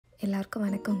எல்லாருக்கும்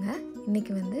வணக்கங்க.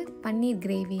 இன்றைக்கி வந்து பன்னீர்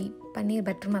கிரேவி, பன்னீர்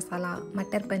பட்டர் மசாலா,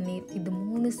 மட்டர் பன்னீர் இது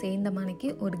 3 சேர்ந்த மாணிக்கு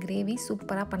ஒரு கிரேவி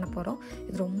சூப்பராக பண்ண போகிறோம்.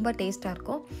 இது ரொம்ப டேஸ்ட்டாக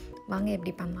இருக்கும். வாங்க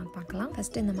எப்படி பண்ணலான்னு பார்க்கலாம்.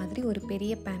 ஃபஸ்ட்டு இந்த மாதிரி ஒரு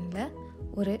பெரிய பேனில்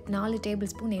ஒரு 4 டேபிள்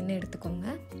ஸ்பூன் எண்ணெய்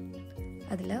எடுத்துக்கோங்க.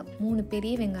 அதில் 3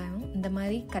 பெரிய வெங்காயம் இந்த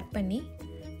மாதிரி கட் பண்ணி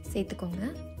சேர்த்துக்கோங்க.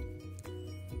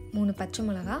 3 பச்சை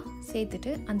மிளகா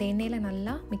சேர்த்துட்டு அந்த எண்ணெயில்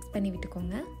நல்லா மிக்ஸ் பண்ணி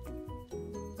விட்டுக்கோங்க.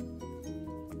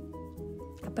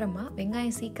 அப்புறமா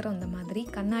வெங்காயம் சீக்கிரம் இந்த மாதிரி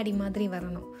கண்ணாடி மாதிரி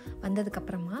வரணும்.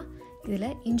 வந்ததுக்கப்புறமா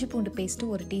இதில் இஞ்சி பூண்டு பேஸ்ட்டு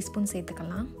 1 டீஸ்பூன்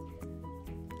சேர்த்துக்கலாம்.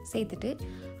 சேர்த்துட்டு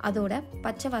அதோட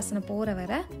பச்சை வாசனை போகிற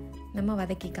வரை நம்ம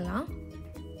வதக்கிக்கலாம்.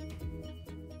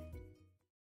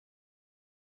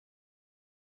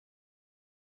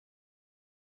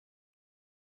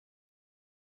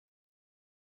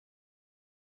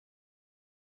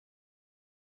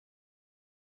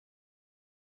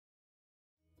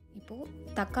 இப்போது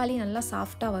தக்காளி நல்லா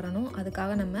சாஃப்டாக வரணும்.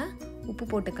 அதுக்காக நம்ம உப்பு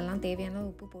போட்டுக்கலாம். தேவையான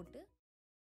உப்பு போட்டு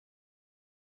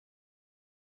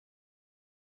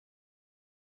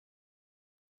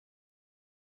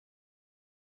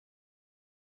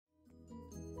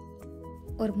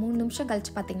ஒரு 3 நிமிஷம்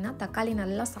கழித்து பார்த்திங்கன்னா தக்காளி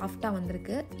நல்லா சாஃப்டாக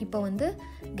வந்திருக்கு. இப்போ வந்து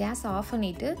கேஸ் ஆஃப்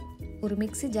பண்ணிவிட்டு ஒரு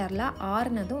மிக்ஸி ஜாரில்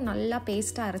ஆறுனதும் நல்லா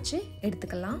பேஸ்ட்டாக அரைச்சி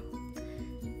எடுத்துக்கலாம்.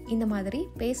 இந்த மாதிரி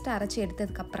பேஸ்ட்டாக அரைச்சி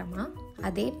எடுத்ததுக்கப்புறமா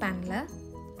அதே பேனில்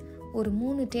ஒரு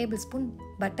 3 டேபிள் ஸ்பூன்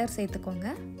பட்டர் சேர்த்துக்கோங்க.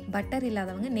 பட்டர்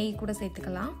இல்லாதவங்க நெய் கூட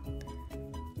சேர்த்துக்கலாம்.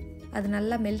 அது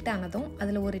நல்லா மெல்ட் ஆனதும்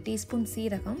அதில் 1 டீஸ்பூன்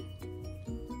சீரகம்,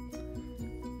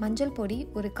 மஞ்சள் பொடி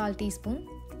 1/4 teaspoon,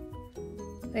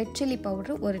 red chilli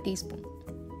powder 1 teaspoon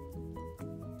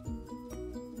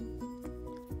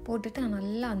போட்டுட்டு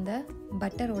நல்லா அந்த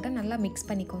பட்டரோட நல்லா மிக்ஸ்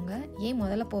பண்ணிக்கோங்க. ஏன்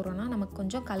முதல்ல போடுறோன்னா நமக்கு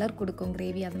கொஞ்சம் கலர் கொடுக்கும்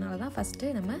கிரேவி. அதனால தான்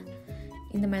ஃபஸ்ட்டு நம்ம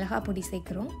இந்த மிளகாய் பொடி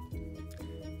சேர்க்குறோம்.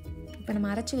 இப்போ நம்ம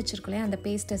அரைச்சி வச்சுருக்கோம் அந்த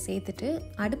பேஸ்ட்டை சேர்த்துட்டு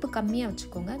அடுப்பு கம்மியாக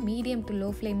வச்சுக்கோங்க. மீடியம் டு லோ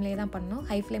ஃப்ளேம்லேயே தான் பண்ணணும்.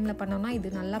 ஹை ஃப்ளேமில் பண்ணோன்னா இது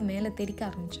நல்லா மேலே தெறிக்க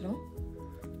ஆரம்பிச்சிடும்.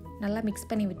 நல்லா மிக்ஸ்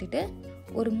பண்ணி விட்டுட்டு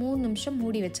ஒரு 3 நிமிஷம்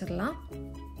மூடி வச்சிடலாம்.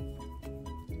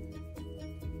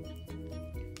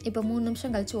 இப்போ 3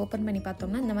 நிமிஷம் கழித்து ஓப்பன் பண்ணி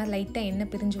பார்த்தோம்னா இந்த மாதிரி லைட்டாக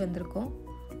எண்ணெய் பிரிஞ்சு வந்திருக்கும்.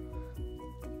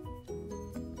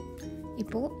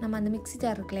 இப்போது நம்ம அந்த மிக்ஸி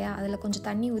ஜார் இருக்கு இல்லையா, அதில் கொஞ்சம்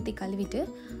தண்ணி ஊற்றி கழுவிட்டு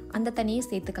அந்த தண்ணியை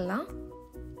சேர்த்துக்கலாம்.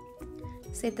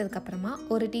 சேர்த்ததுக்கப்புறமா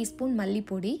 1 teaspoon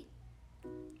மல்லிப்பொடி,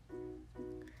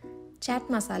 chat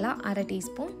masala 1/2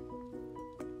 teaspoon,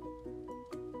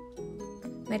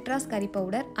 Madras கறி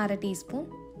powder 1/2 teaspoon,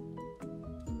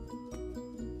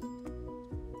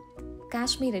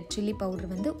 Kashmir red chilli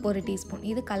powder வந்து 1 டீஸ்பூன்.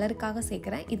 இது கலருக்காக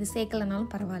சேர்க்குறேன். இது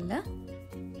சேர்க்கலனாலும் பரவாயில்ல.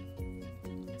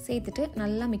 சேர்த்துட்டு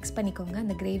நல்லா மிக்ஸ் பண்ணிக்கோங்க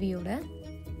அந்த கிரேவியோட.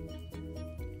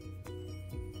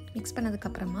 மிக்ஸ்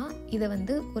பண்ணதுக்கப்புறமா இதை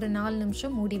வந்து ஒரு 4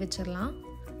 நிமிஷம் மூடி வச்சிடலாம்.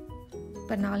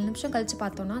 இப்போ 4 நிமிஷம் கழித்து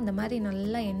பார்த்தோன்னா அந்த மாதிரி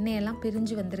நல்லா எண்ணெயெல்லாம்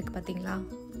பிரிஞ்சு வந்திருக்கு. பார்த்தீங்களா,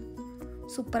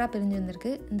 சூப்பராக பிரிஞ்சு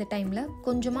வந்திருக்கு. இந்த டைமில்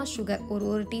கொஞ்சமாக சுகர்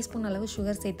ஒரு டீஸ்பூன் அளவு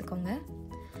சுகர் சேர்த்துக்கோங்க.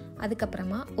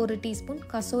 அதுக்கப்புறமா 1 டீஸ்பூன்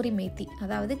கசோரி மேத்தி,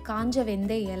 அதாவது காஞ்ச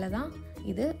வெந்தய இலை தான்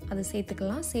இது, அதை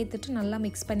சேர்த்துக்கலாம். சேர்த்துட்டு நல்லா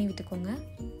மிக்ஸ் பண்ணி விட்டுக்கோங்க.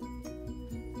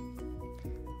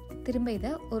 திரும்ப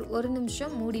இதை ஒரு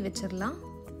நிமிஷம் மூடி வச்சிடலாம்.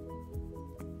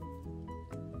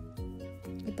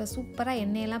 இப்போ சூப்பராக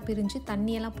எண்ணெயெல்லாம் பிரிஞ்சு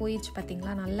தண்ணியெல்லாம் போயிடுச்சு.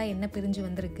 பார்த்தீங்களா, நல்லா எண்ணெய் பிரிஞ்சு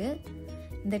வந்திருக்கு.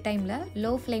 இந்த டைமில்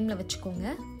லோ ஃப்ளேமில் வச்சுக்கோங்க.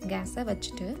 கேஸை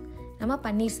வச்சுட்டு நம்ம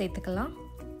பன்னீர் சேர்த்துக்கலாம்.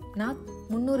 நான்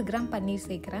 300 கிராம் பன்னீர்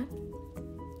சேர்க்குறேன்.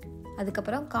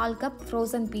 அதுக்கப்புறம் 1/4 கப்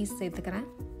ஃப்ரோசன் பீஸ் சேர்த்துக்கிறேன்.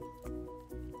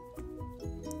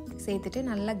 சேர்த்துட்டு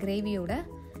நல்லா கிரேவியோட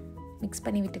மிக்ஸ்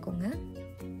பண்ணி விட்டுக்கோங்க.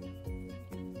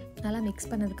 நல்லா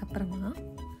மிக்ஸ் பண்ணதுக்கப்புறமா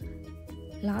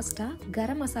லாஸ்ட்டாக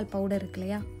கரம் மசால் பவுடர் இருக்கு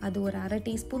இல்லையா, அது ஒரு 1/2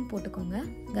 டீஸ்பூன் போட்டுக்கோங்க.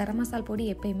 கரம் மசால் பொடி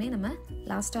எப்பயுமே நம்ம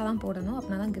லாஸ்ட்டாக தான் போடணும்.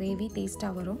 அப்படின்னா தான் கிரேவி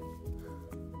டேஸ்ட்டாக வரும்.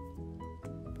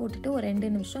 போட்டுட்டு ஒரு 2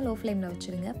 நிமிஷம் லோ ஃப்ளேமில்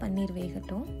வச்சுருங்க. பன்னீர்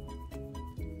வேகட்டும்.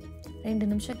 2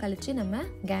 நிமிஷம் கழித்து நம்ம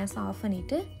கேஸ் ஆஃப்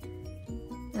பண்ணிவிட்டு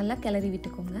நல்லா கிளறி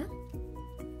விட்டுக்கோங்க.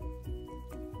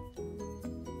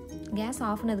 கேஸ்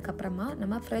ஆஃப் பண்ணதுக்கப்புறமா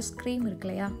நம்ம ஃப்ரெஷ் க்ரீம் இருக்கு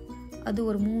இல்லையா, அது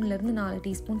ஒரு 3லேருந்து 4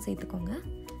 டீஸ்பூன் சேர்த்துக்கோங்க.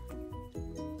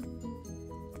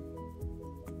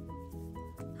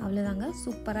 அவ்வளோதாங்க,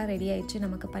 சூப்பராக ரெடி ஆயிடுச்சு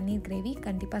நமக்கு பன்னீர் கிரேவி.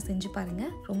 கண்டிப்பாக செஞ்சு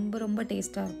பாருங்கள். ரொம்ப ரொம்ப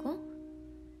டேஸ்ட்டாக இருக்கும்.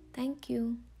 தேங்க்யூ.